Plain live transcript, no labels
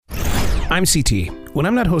I'm CT. When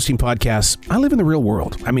I'm not hosting podcasts, I live in the real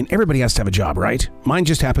world. I mean, everybody has to have a job, right? Mine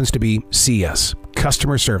just happens to be CS,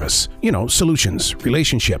 customer service. You know, solutions,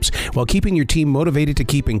 relationships, while keeping your team motivated to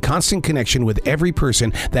keep in constant connection with every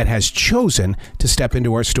person that has chosen to step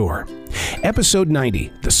into our store. Episode 90,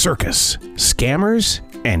 The Circus, Scammers,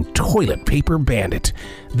 and Toilet Paper Bandit.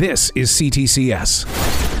 This is C.T.C.S.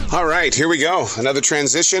 All right, here we go. Another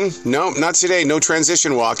transition? No, not today. No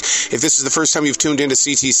transition walk. If this is the first time you've tuned into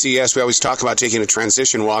C.T.C.S, we always talk about taking a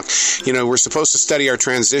transition walk. You know, we're supposed to study our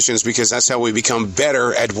transitions because that's how we become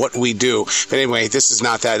better at what we do. But anyway, this is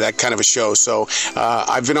not that kind of a show. So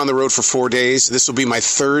I've been on the road for 4 days. This will be my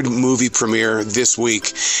third movie premiere this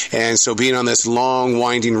week. And so being on this long,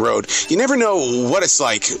 winding road, you never know what it's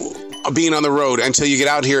like being on the road until you get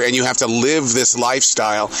out here and you have to live this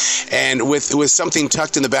lifestyle. And with something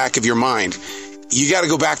tucked in the back of your mind, you got to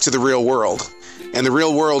go back to the real world. And the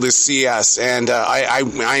real world is CS. And I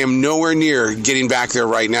am nowhere near getting back there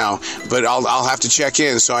right now. But I'll have to check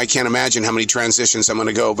in, so I can't imagine how many transitions I'm going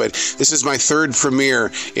to go. But this is my third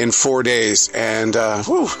premiere in 4 days. And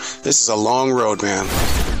this is a long road, man.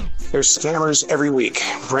 There's scammers every week.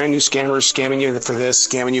 Brand new scammers scamming you for this,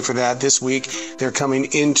 scamming you for that. This week, they're coming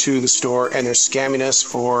into the store and they're scamming us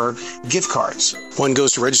for gift cards. One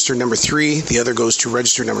goes to register number 3. The other goes to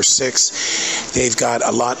register number 6. They've got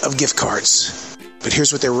a lot of gift cards. But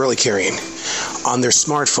here's what they're really carrying. On their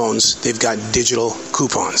smartphones, they've got digital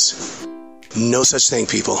coupons. No such thing,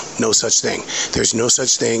 people. No such thing. There's no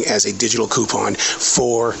such thing as a digital coupon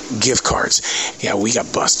for gift cards. Yeah, we got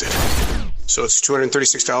busted. So it's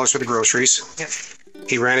 $236 for the groceries. Yep.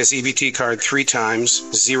 He ran his EBT card 3 times,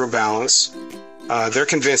 0 balance. They're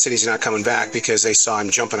convinced that he's not coming back because they saw him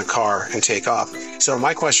jump in a car and take off. So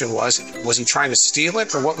my question was he trying to steal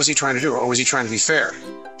it, or what was he trying to do? Or was he trying to be fair?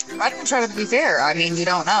 I didn't try to be fair. I mean, you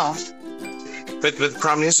don't know. But the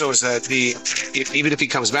problem is, though, is that even if he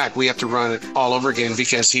comes back, we have to run it all over again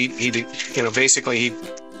because he basically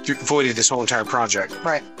he avoided this whole entire project.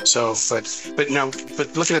 Right. So, but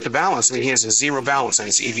looking at the balance, I mean, he has a 0 balance on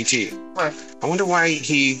his EBT. Right. I wonder why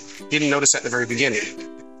he didn't notice that in the very beginning.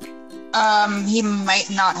 He might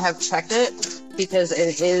not have checked it because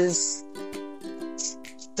it is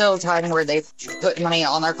still a time where they put money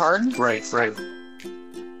on their card. Right.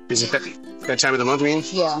 Is it that time of the month, you mean?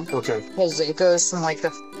 Yeah. Okay. Because it goes from like the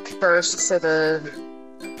 1st to the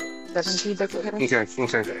 17th.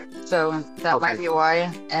 Okay. So that might be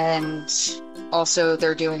why. And also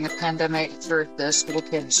they're doing a pandemic for the school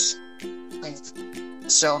kids.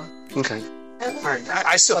 So. Okay. All right.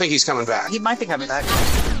 I still think he's coming back. He might be coming back.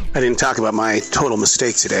 I didn't talk about my total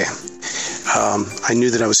mistake today. I knew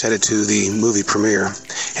that I was headed to the movie premiere,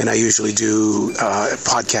 and I usually do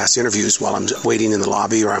podcast interviews while I'm waiting in the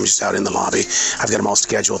lobby or I'm just out in the lobby. I've got them all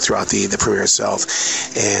scheduled throughout the premiere itself.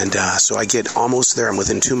 And so I get almost there. I'm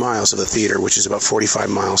within 2 miles of the theater, which is about 45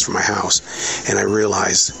 miles from my house. And I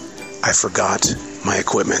realize I forgot my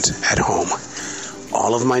equipment at home.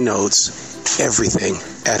 All of my notes, everything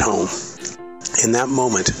at home. In that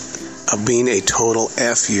moment of being a total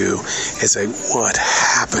FU, it's like, what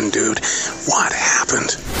happened, dude? What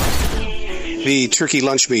happened? The turkey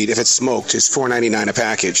lunch meat, if it's smoked, is $4.99 a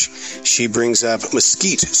package. She brings up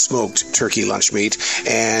mesquite smoked turkey lunch meat,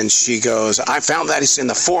 and she goes, I found that it's in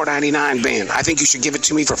the $4.99 bin. I think you should give it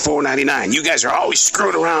to me for $4.99. You guys are always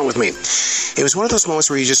screwing around with me. It was one of those moments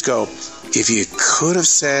where you just go, if you could have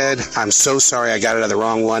said, I'm so sorry, I got it on the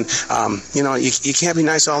wrong one. You can't be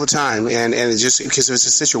nice all the time. And it just because it was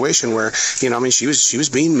a situation where, she was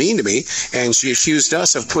being mean to me, and she accused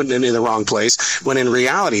us of putting it in the wrong place, when in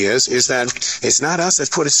reality is that it's not us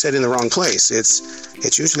that put it set in the wrong place.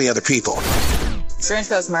 It's usually other people. Strange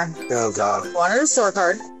customer. Oh, God. Wanted a store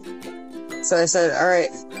card. So I said, all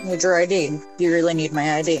right, need your ID. Do you really need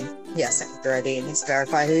my ID? Yes, I need your ID. It needs to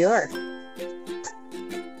verify who you are.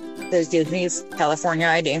 This gives me California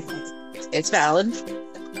ID. It's valid.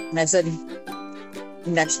 And I said,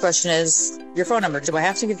 next question is your phone number. Do I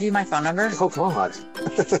have to give you my phone number? Oh, God.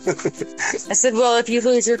 I said, well, if you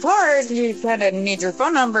lose your card, you kind of need your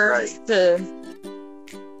phone number to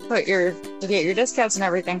get your discounts and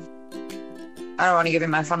everything. I don't want to give you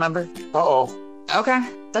my phone number. Uh-oh. Okay,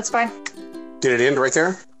 that's fine. Did it end right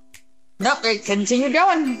there? Nope, it continued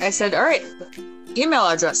going. I said, all right, email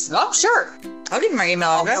address. Oh, sure. I'll give you my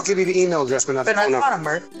email address. I'll give you the email address, but not the phone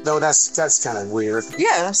number. No, that's kind of weird.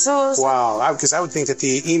 Yeah, so... Wow, because I would think that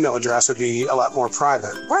the email address would be a lot more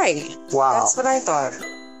private. Right. Wow. That's what I thought.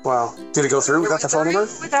 Wow. Did it go through without the phone number?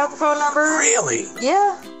 Without the phone number. Really?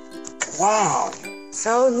 Yeah. Wow.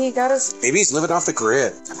 So he got us... Maybe he's living off the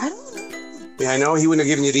grid. I don't know. Yeah, I know he wouldn't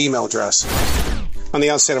have given you the email address. On the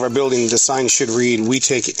outside of our building, the sign should read, "We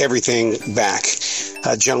take everything back."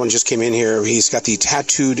 A gentleman just came in here. He's got the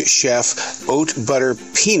Tattooed Chef Oat Butter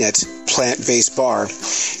Peanut plant-based bar.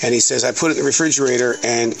 And he says, "I put it in the refrigerator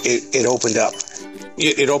and it opened up."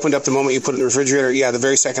 It opened up the moment you put it in the refrigerator. Yeah, the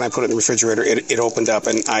very second I put it in the refrigerator, it opened up.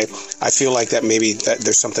 And I feel like that maybe that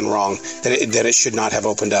there's something wrong, that it should not have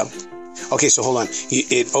opened up. Okay, so hold on.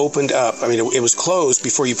 It opened up. I mean, it was closed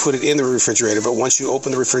before you put it in the refrigerator, but once you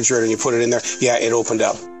open the refrigerator and you put it in there, yeah, it opened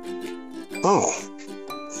up. Oh.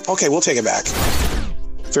 Okay, we'll take it back.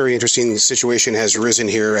 Very interesting situation has risen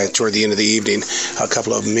here toward the end of the evening. A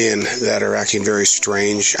couple of men that are acting very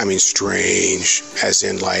strange. I mean, strange, as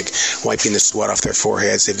in like wiping the sweat off their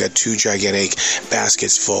foreheads. They've got 2 gigantic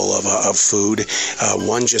baskets full of food.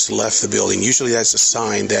 One just left the building. Usually that's a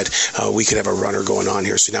sign that we could have a runner going on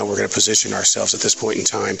here. So now we're going to position ourselves at this point in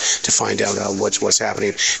time to find out what's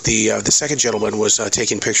happening. The second gentleman was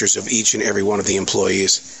taking pictures of each and every one of the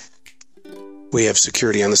employees. We have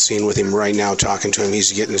security on the scene with him right now, talking to him. He's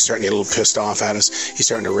starting to get a little pissed off at us. He's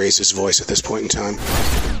starting to raise his voice at this point in time.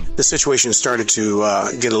 The situation started to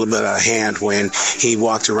get a little bit out of hand when he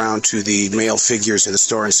walked around to the male figures in the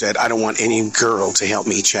store and said, "I don't want any girl to help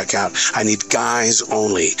me check out. I need guys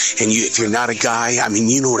only. And if you're not a guy, I mean,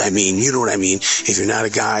 you know what I mean. You know what I mean. If you're not a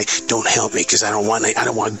guy, don't help me because I don't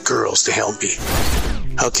want girls to help me."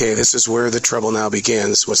 Okay, this is where the trouble now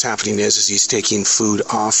begins. What's happening is he's taking food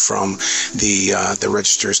off from the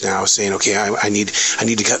registers now, saying, "Okay, I need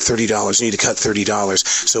to cut $30. I need to cut $30."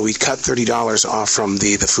 So we cut $30 off from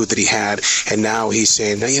the food that he had, and now he's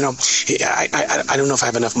saying, "Now, you know, I don't know if I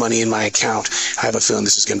have enough money in my account. I have a feeling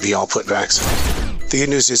this is going to be all putbacks." The good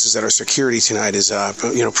news is that our security tonight is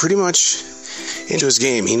pretty much into his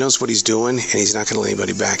game. He knows what he's doing, and he's not going to let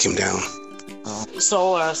anybody back him down.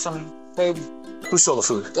 So some food. Who stole the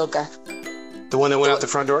food? Okay. The one that went out the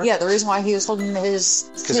front door? Yeah, the reason why he was holding his...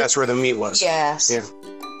 Because that's where the meat was. Yes.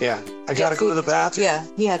 Yeah. I gotta go to the bathroom. Yeah,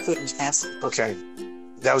 he had food in his pants. Okay.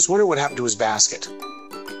 I was wondering what happened to his basket.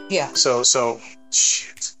 Yeah. So,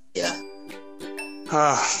 shit. Yeah.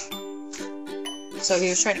 So he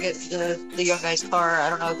was trying to get the young guy's car. I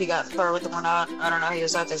don't know if he got in the car with him or not. I don't know. He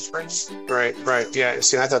was out there sprinting. Right. Yeah.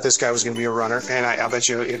 See, I thought this guy was going to be a runner, and I bet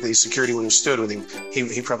you if the security wouldn't have stood with him,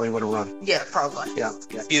 he probably would have run. Yeah, probably. Yeah.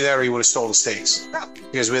 Either that or he would have stolen the steaks. Probably.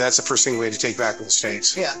 Because that's the first thing we had to take back with the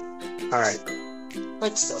steaks. Yeah. All right.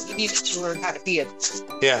 But still, you need to learn how to be a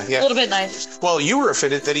little bit nice. Well, you were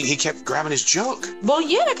offended that he kept grabbing his junk. Well,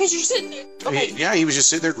 yeah, because you're sitting there. Okay. He was just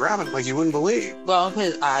sitting there grabbing it like you wouldn't believe. Well,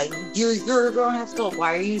 because you're going to have to.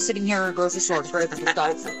 Why are you sitting here in grocery store grabbing your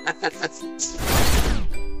stuff?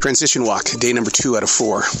 Transition walk, day number 2 out of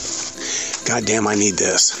 4. God damn, I need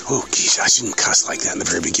this. Oh, geez, I shouldn't cuss like that in the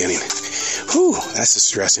very beginning. Whew, that's the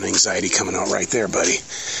stress and anxiety coming out right there, buddy.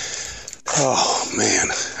 Oh, man,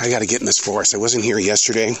 I got to get in this forest. I wasn't here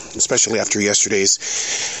yesterday, especially after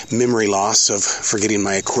yesterday's memory loss of forgetting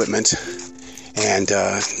my equipment and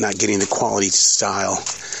not getting the quality style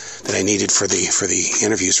that I needed for the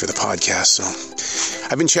interviews for the podcast. So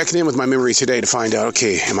I've been checking in with my memory today to find out,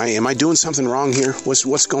 okay, am I doing something wrong here?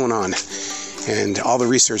 What's going on? And all the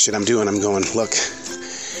research that I'm doing, I'm going, look,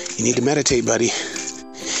 you need to meditate, buddy.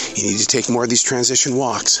 You need to take more of these transition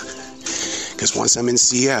walks. Because once I'm in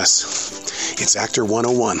CS, it's Actor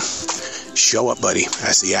 101. Show up, buddy,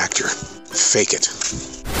 as the actor. Fake it.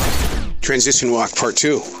 Transition walk part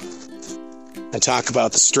 2. I talk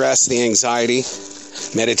about the stress, the anxiety,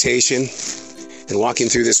 meditation, and walking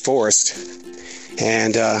through this forest.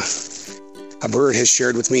 And a bird has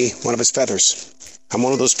shared with me one of his feathers. I'm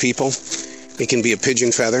one of those people. It can be a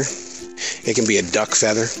pigeon feather. It can be a duck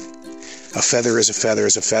feather. A feather is a feather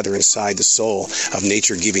is a feather inside the soul of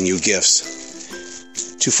nature giving you gifts.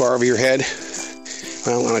 Too far over your head?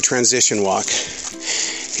 Well, on a transition walk,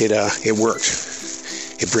 it worked.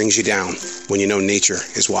 It brings you down when you know nature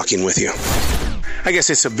is walking with you. I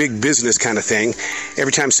guess it's a big business kind of thing.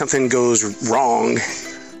 Every time something goes wrong,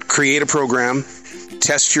 create a program,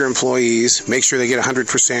 test your employees, make sure they get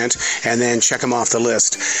 100%, and then check them off the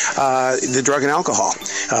list. The drug and alcohol,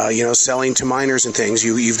 selling to minors and things,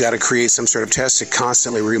 you've got to create some sort of test to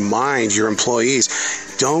constantly remind your employees,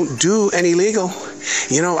 don't do any illegal.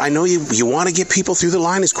 I know you want to get people through the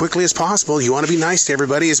line as quickly as possible. You want to be nice to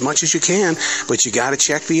everybody as much as you can, but you got to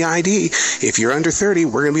check the ID. If you're under 30,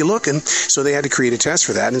 we're going to be looking. So they had to create a test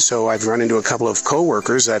for that. And so I've run into a couple of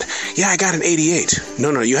coworkers that, I got an 88.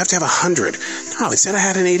 No, you have to have 100. No, they said I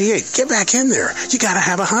had an 88. Get back in there. You got to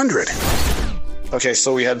have 100. Okay,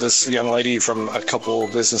 so we had this young lady from a couple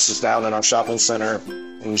of businesses down in our shopping center,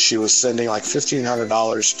 and she was sending like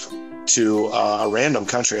 $1,500 to a random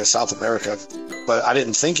country in South America, but I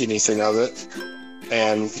didn't think anything of it.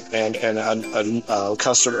 and a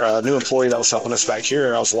customer, a new employee that was helping us back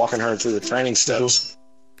here. I was walking her through the training steps.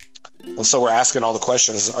 And so we're asking all the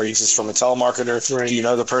questions. Are you just from a telemarketer? Right. Do you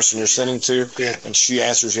know the person you're sending to? Yeah. And she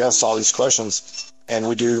answers yes to all these questions. And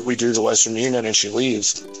we do the Western Union, and she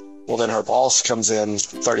leaves. Well, then her boss comes in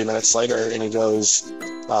 30 minutes later, and he goes,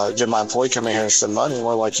 did my employee come in here and send money? And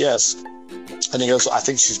we're like, yes. And he goes, I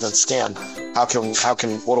think she's been scammed.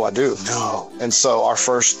 What do I do? No. And so our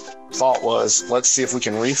first thought was, let's see if we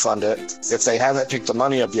can refund it. If they haven't picked the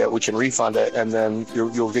money up yet, we can refund it, and then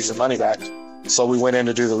you'll get your money back. So we went in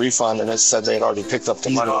to do the refund, and it said they had already picked up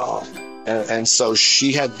the money. No. And so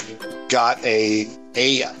she had got she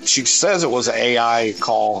says it was an AI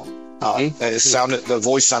call. The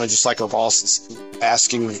voice sounded just like her boss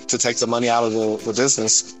asking to take the money out of the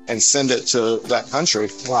business and send it to that country.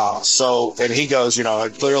 Wow. So, and he goes,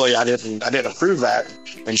 clearly I didn't approve that.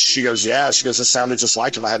 And she goes, yeah. She goes, it sounded just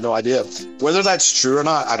like him. I had no idea. Whether that's true or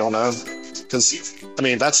not, I don't know. Because,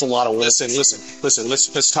 that's a lot of work. Listen,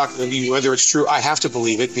 let's talk whether it's true. I have to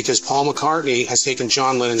believe it because Paul McCartney has taken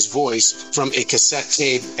John Lennon's voice from a cassette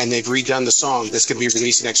tape and they've redone the song that's going to be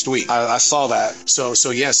released next week. I saw that. So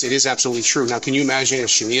yes, it is absolutely true. Now, can you imagine if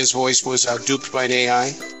Shania's voice was duped by an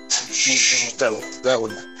AI? She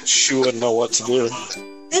wouldn't know what to do.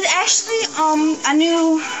 There's actually, I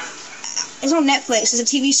knew, it's on Netflix, it's a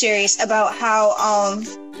TV series about how,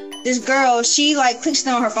 this girl, she clicks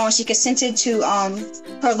on her phone, she consented to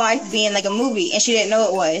her life being like a movie, and she didn't know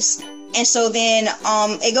it was. And so then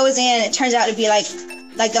it goes in, it turns out to be like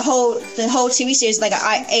the whole TV series is like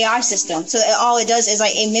an AI system. So all it does is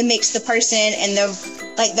it mimics the person and their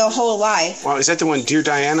whole life. Wow, is that the one, Dear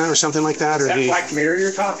Diana, or something like that? Or is that Black Mirror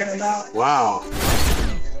you're talking about? Wow.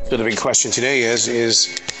 So the big question today is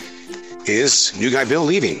new guy Bill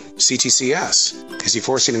leaving C.T.C.S.? Is he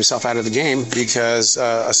forcing himself out of the game because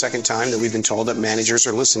a second time that we've been told that managers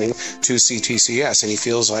are listening to C.T.C.S. and he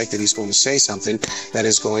feels like that he's going to say something that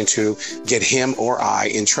is going to get him or I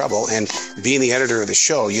in trouble. And being the editor of the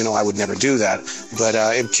show, I would never do that. But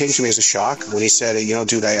it came to me as a shock when he said,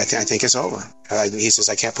 dude, I think it's over. He says,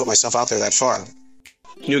 I can't put myself out there that far.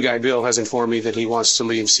 New guy Bill has informed me that he wants to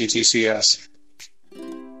leave C.T.C.S.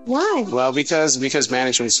 Why? Well, because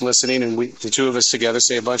management's listening, and the two of us together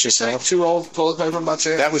say a bunch of stuff. Two old toilet paper about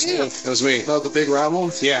that? That was me. That was me. Oh, the big round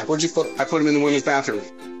ones? Yeah. Where'd you put? I put them in the women's bathroom.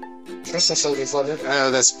 That's not so funny.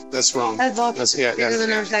 That's wrong. That's wrong. Yeah. He doesn't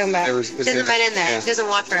know what I'm talking about. There's a man in there. Yeah. He doesn't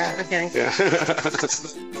walk around. Okay. Yeah.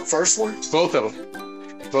 First one? Both of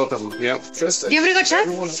them. Yep. Do you want me to go check?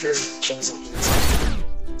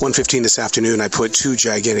 1:15 this afternoon, I put 2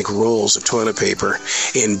 gigantic rolls of toilet paper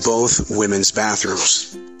in both women's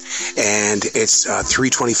bathrooms. And it's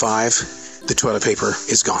 3:25. The toilet paper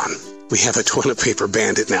is gone. We have a toilet paper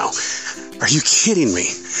bandit now. Are you kidding me?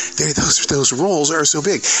 Those rolls are so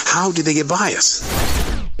big. How did they get by us?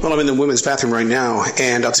 Well, I'm in the women's bathroom right now,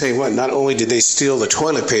 and I'll tell you what, not only did they steal the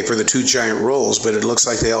toilet paper, the 2 giant rolls, but it looks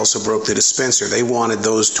like they also broke the dispenser. They wanted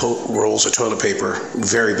those rolls of toilet paper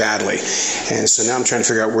very badly. And so now I'm trying to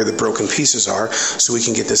figure out where the broken pieces are so we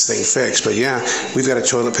can get this thing fixed. But yeah, we've got a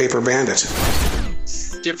toilet paper bandit.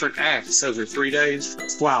 Different acts over 3 days.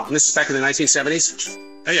 Wow, and this is back in the 1970s?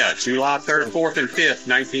 Oh, yeah, July 3rd, 4th, and 5th,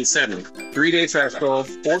 1970. 3-day festival.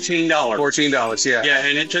 $14. $14, yeah. Yeah,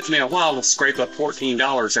 and it took me a while to scrape up $14.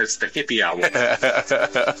 That's the hippie hour.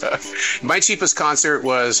 My cheapest concert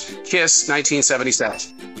was Kiss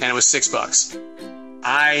 1977, and it was $6.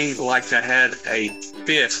 I had a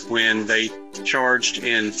fit when they charged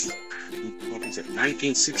in,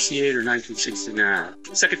 1968 or 1969.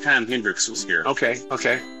 Second time Hendrix was here. Okay.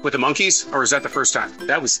 With the Monkees, or is that the first time?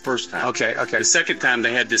 That was the first time. Okay. The second time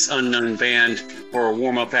they had this unknown band for a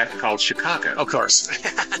warm-up act called Chicago. Of course.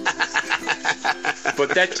 But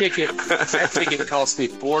that ticket cost me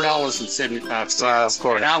 $4.75. Of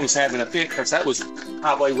course. And I was having a fit because that was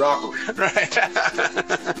highway robbery. Right.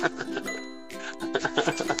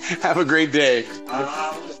 Have a great day.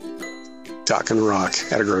 Talking rock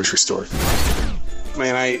at a grocery store.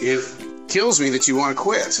 Man, it kills me that you want to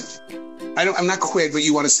quit. I'm not quit, but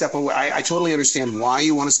you want to step away. I totally understand why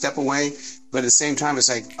you want to step away, but at the same time, it's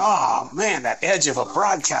like, oh man, that edge of a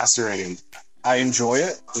broadcaster in him. I enjoy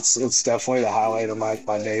it. It's definitely the highlight of my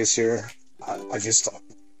days here. I just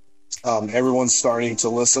everyone's starting to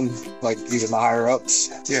listen, like even the higher ups.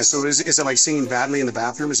 Yeah. So is it like singing badly in the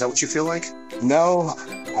bathroom? Is that what you feel like? No,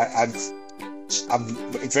 I'm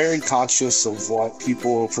very conscious of what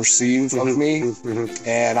people perceive of me,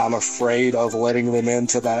 and I'm afraid of letting them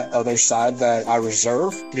into that other side that I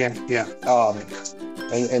reserve. Yeah.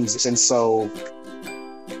 And so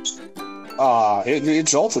It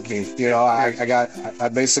jolted me. I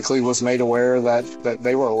basically was made aware that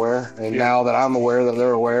they were aware, and now that I'm aware that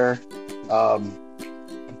they're aware, I'm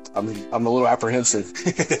a little apprehensive.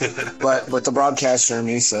 but the broadcaster in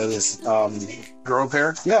me says, Girl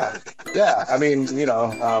pair? Yeah. I mean,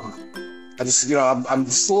 I'm just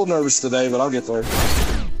a little nervous today, but I'll get there.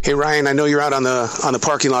 Hey, Ryan, I know you're out on the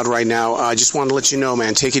parking lot right now. I just wanted to let you know,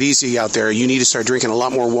 man, take it easy out there. You need to start drinking a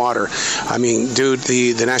lot more water. I mean, dude,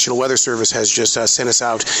 the National Weather Service has just sent us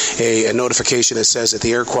out a notification that says that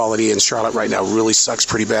the air quality in Charlotte right now really sucks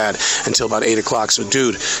pretty bad until about 8 o'clock. So,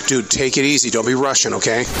 dude, take it easy. Don't be rushing,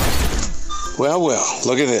 okay? Well,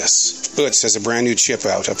 look at this. Butz has a brand new chip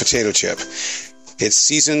out, a potato chip. It's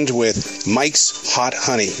seasoned with Mike's Hot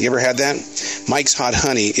Honey. You ever had that? Mike's Hot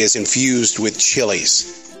Honey is infused with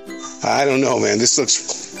chilies. I don't know, man. This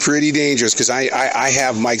looks pretty dangerous because I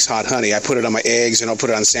have Mike's Hot Honey. I put it on my eggs and I'll put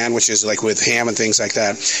it on sandwiches like with ham and things like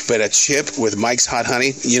that. But a chip with Mike's Hot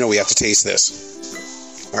Honey, we have to taste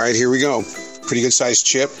this. All right, here we go. Pretty good sized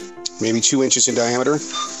chip, maybe 2 inches in diameter.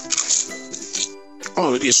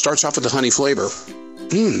 Oh, it starts off with the honey flavor.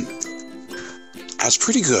 That's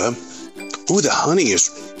pretty good. Ooh, the honey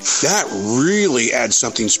that really adds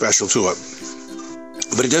something special to it.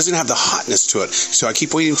 But it doesn't have the hotness to it. So I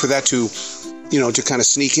keep waiting for that to kind of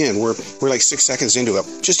sneak in. We're like 6 seconds into it.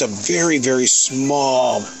 Just a very, very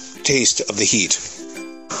small taste of the heat.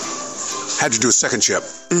 Had to do a second chip.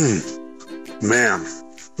 Man.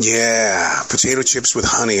 Yeah, potato chips with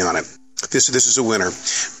honey on it. This is a winner.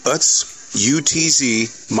 Butz,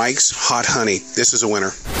 UTZ, Mike's Hot Honey. This is a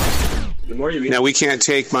winner. Now, we can't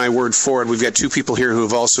take my word for it. We've got 2 people here who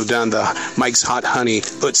have also done the Mike's Hot Honey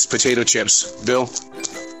Butz potato chips. Bill?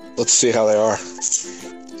 Let's see how they are.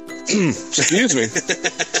 Excuse me.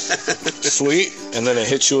 Sweet, and then it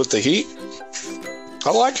hits you with the heat.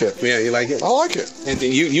 I like it. Yeah, you like it? I like it. And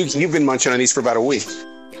you've been munching on these for about a week.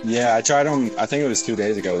 Yeah, I tried them, I think it was 2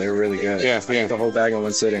 days ago. They were really good. Yeah. The whole bag in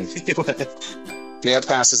one sitting. Yeah, it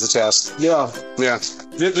passes the test. Yeah.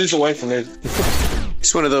 There's away from it.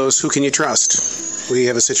 It's one of those, who can you trust? We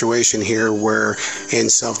have a situation here where in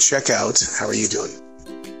self-checkout, how are you doing?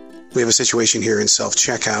 We have a situation here in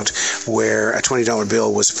self-checkout where a $20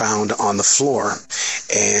 bill was found on the floor.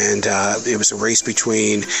 And it was a race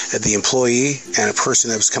between the employee and a person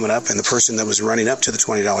that was coming up. And the person that was running up to the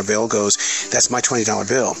 $20 bill goes, "That's my $20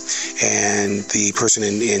 bill." And the person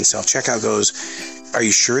in self-checkout goes, "Are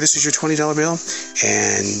you sure this is your $20 bill?"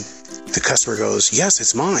 And the customer goes, "Yes,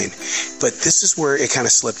 it's mine." But this is where it kind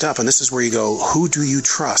of slipped up. And this is where you go, who do you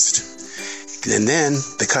trust? And then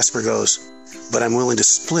the customer goes, "But I'm willing to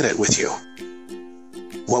split it with you."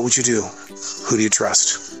 What would you do? Who do you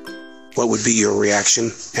trust? What would be your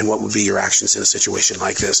reaction? And what would be your actions in a situation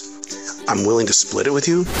like this? I'm willing to split it with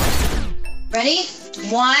you? Ready?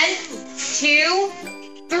 1, 2,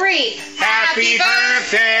 3. Happy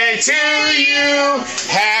birthday to you.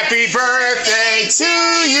 Happy birthday to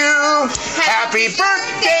you. Happy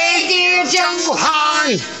birthday, dear Jungle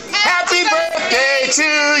Han. Happy birthday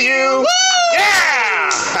to you. Woo! Yeah!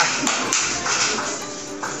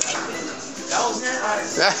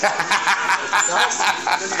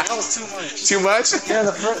 That was too much. Too much? Yeah,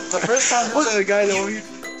 the first time the guy that we...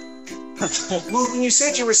 Well, when you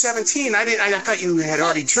said you were 17, I thought you had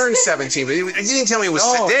already turned 17, but you didn't tell me it was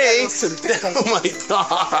today. Yeah, it was today. Oh my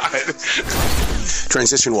God.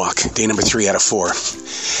 Transition walk, day number 3 out of 4.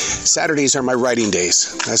 Saturdays are my writing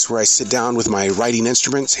days. That's where I sit down with my writing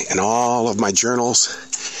instruments and all of my journals,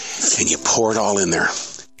 and you pour it all in there.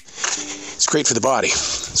 It's great for the body.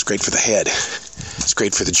 It's great for the head. It's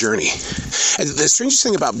great for the journey. And the strangest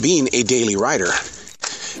thing about being a daily writer,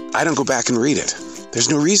 I don't go back and read it. There's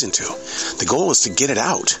no reason to. The goal is to get it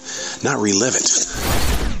out, not relive it.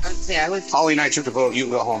 Yeah, Holly and I took the boat. You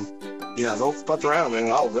can go home. Yeah, don't fuck around,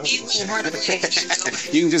 man. I'll go. You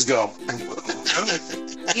can just go.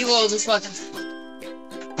 You will just fucking.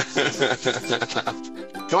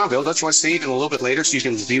 Come on, Bill. Don't you want to stay even a little bit later so you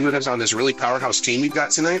can be with us on this really powerhouse team we've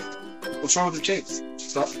got tonight? What's wrong with the chicks?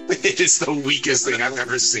 It is the weakest thing I've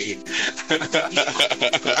ever seen.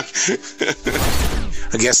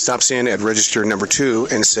 A guest stops in at register number 2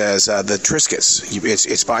 and says, the Triscuits,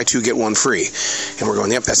 it's buy 2, get 1 free. And we're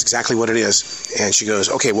going, yep, that's exactly what it is. And she goes,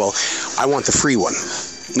 okay, well, I want the free one.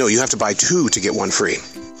 No, you have to buy 2 to get 1 free.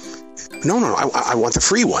 No, I want the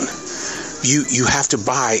free one. You have to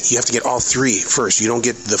get all 3 first. You don't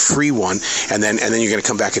get the free one, and then you're going to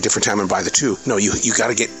come back a different time and buy the 2. No, you got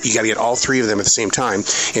to get all 3 of them at the same time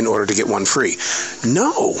in order to get 1 free.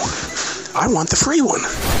 No, I want the free one.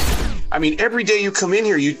 I mean, every day you come in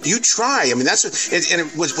here, you try. I mean,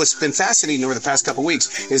 what's been fascinating over the past couple of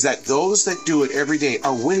weeks is that those that do it every day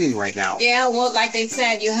are winning right now. Yeah, well, like they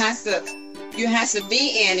said, you have to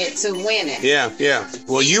be in it to win it. Yeah, yeah.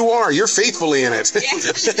 Well, you are. You're faithfully in it.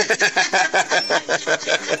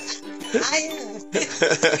 I am.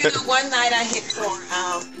 One night I hit for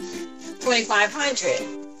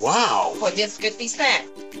 $2,500. Wow. For just 50 cents.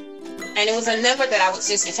 And it was a number that I was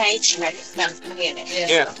just changing at the minute.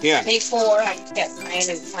 Yeah. Before I kept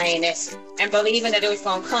playing it and believing that it was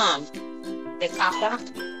going to come. It popped out.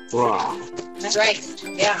 Wow. That's right.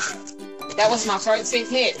 Yeah. That was my first big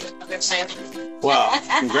hit. Wow.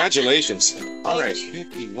 Congratulations. All right.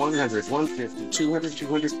 50, 100, 150, 200,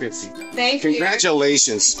 250. Thank you.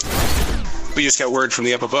 Congratulations. We just got word from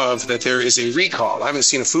the up above that there is a recall. I haven't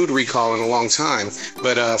seen a food recall in a long time,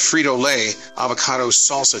 but Frito-Lay avocado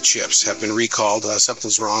salsa chips have been recalled.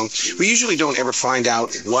 Something's wrong. We usually don't ever find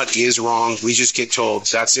out what is wrong. We just get told,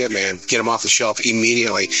 that's it, man. Get them off the shelf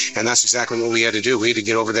immediately. And that's exactly what we had to do. We had to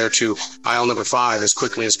get over there to aisle number 5 as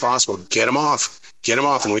quickly as possible. Get them off. Get them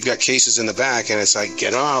off. And we've got cases in the back, and it's like,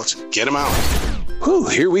 get them out. Get them out. Whew,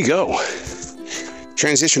 here we go.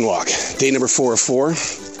 Transition walk. Day number 4 of 4.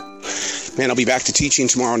 Man, I'll be back to teaching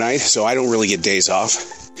tomorrow night, so I don't really get days off.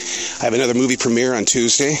 I have another movie premiere on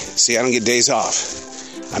Tuesday. See, I don't get days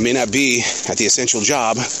off. I may not be at the essential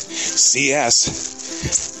job, CS,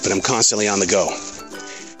 but I'm constantly on the go.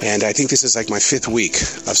 And I think this is like my 5th week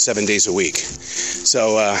of 7 days a week.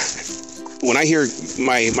 So when I hear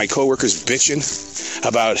my coworkers bitching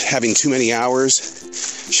about having too many hours,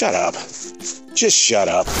 shut up. Just shut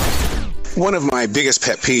up. One of my biggest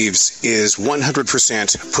pet peeves is 100%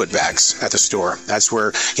 putbacks at the store. That's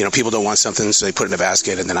where, people don't want something, so they put it in a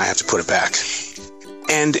basket, and then I have to put it back.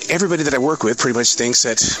 And everybody that I work with pretty much thinks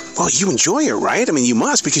that, well, you enjoy it, right? I mean, you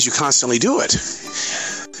must because you constantly do it.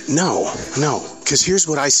 No, because here's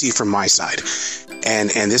what I see from my side.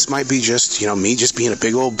 And this might be just, me just being a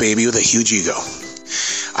big old baby with a huge ego.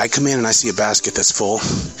 I come in and I see a basket that's full,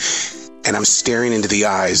 and I'm staring into the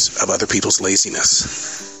eyes of other people's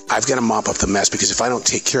laziness. I've got to mop up the mess because if I don't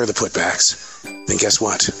take care of the putbacks, then guess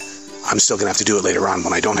what? I'm still going to have to do it later on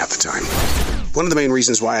when I don't have the time. One of the main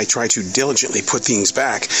reasons why I try to diligently put things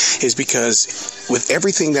back is because with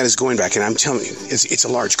everything that is going back, and I'm telling you, it's a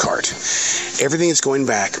large cart. Everything that's going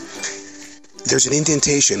back, there's an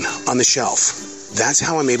indentation on the shelf. That's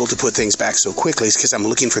how I'm able to put things back so quickly, is because I'm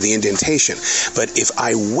looking for the indentation. But if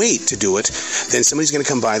I wait to do it, then somebody's going to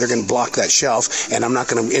come by, they're going to block that shelf, and I'm not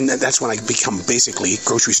going to, and that's when I become basically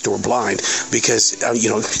grocery store blind, because,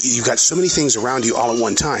 you've got so many things around you all at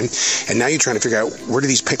one time, and now you're trying to figure out, where do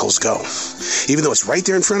these pickles go? Even though it's right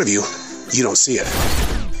there in front of you, you don't see it.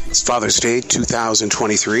 It's Father's Day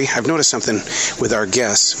 2023. I've noticed something with our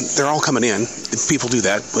guests. They're all coming in. People do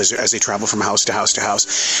that as they travel from house to house to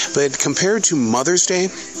house. But compared to Mother's Day,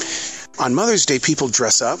 on Mother's Day, people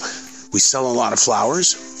dress up. We sell a lot of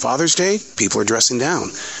flowers. Father's Day, people are dressing down,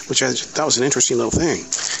 which I thought was an interesting little thing.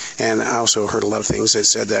 And I also heard a lot of things that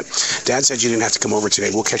said that Dad said you didn't have to come over today.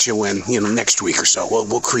 We'll catch you when, next week or so.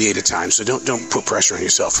 We'll create a time. So don't put pressure on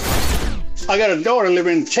yourself. I got a daughter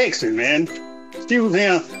living in Texas, man. She was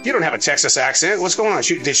here. You don't have a Texas accent. What's going on?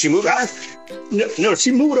 Did she move out? No,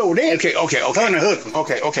 she moved over there. Okay. Her and her husband.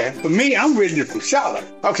 Okay. But me, I'm originally from Charlotte.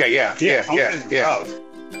 Okay, yeah. They're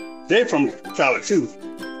from Charlotte too.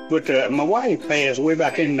 But my wife passed way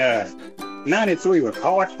back in 93 with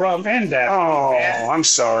heart problems and that. Oh, I'm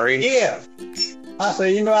sorry. Yeah. I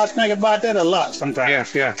say, I think about that a lot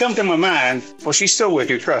sometimes. Yeah. Come to my mind. Well, she's still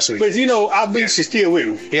with you, trust me. But I bet she's still with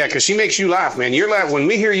me. Yeah, because she makes you laugh, man. You're laugh. When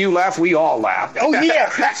we hear you laugh, we all laugh. Oh,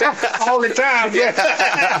 yeah. All the time. Yeah.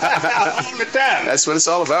 All the time. That's what it's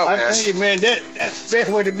all about, man. I tell you, man, that's the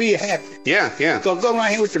best way to be happy. Yeah. Go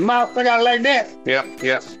around here with your mouth stuck out like that. Yeah.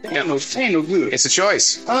 Ain't no good. It's a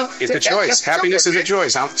choice. It's a choice. Happiness is a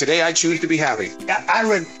choice. Today I choose to be happy.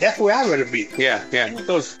 That's where I'd rather be. Yeah.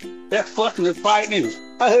 Because that fussing and fighting.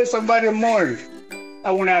 I heard somebody in the morning.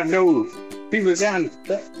 I went outdoors. People down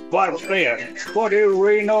the bottom stairs. Boy, they were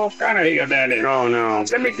raining all kind of hell down there. Oh, no.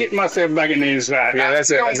 Let me get myself back in the inside. Yeah, that's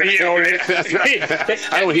it. I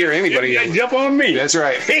don't hear anybody. Jump on me. That's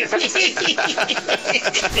right. Wait,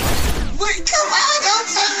 come on, don't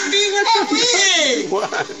take me with that wig. What?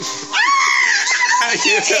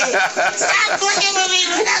 Stop looking at me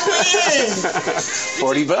with that wig.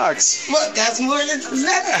 $40. Look, that's more than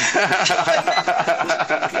nothing.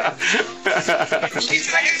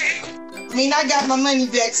 I mean, I got my money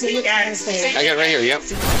back, so look, I understand. I got it right here, yep.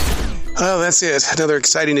 Oh, that's it. Another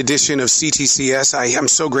exciting edition of C.T.C.S. I am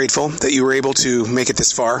so grateful that you were able to make it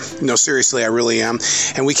this far. No, seriously, I really am.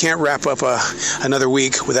 And we can't wrap up another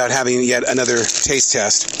week without having yet another taste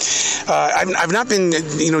test. I've not been,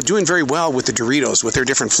 doing very well with the Doritos, with their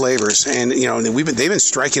different flavors. And, they've been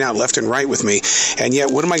striking out left and right with me. And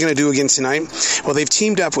yet, what am I going to do again tonight? Well, they've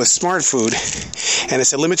teamed up with Smart Food, and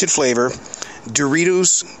it's a limited flavor,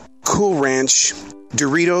 Doritos Cool Ranch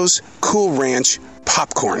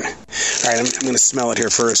popcorn. All right, I'm going to smell it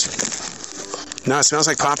here first. No, it smells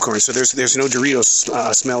like popcorn, so there's no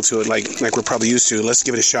Doritos smell to it like we're probably used to. Let's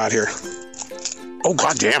give it a shot here. Oh,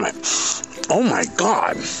 God damn it. Oh, my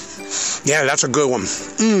God. Yeah, that's a good one.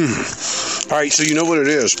 All right, so you know what it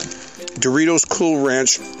is. Doritos Cool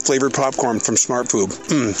Ranch flavored popcorn from Smart Food.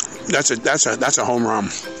 That's a home run.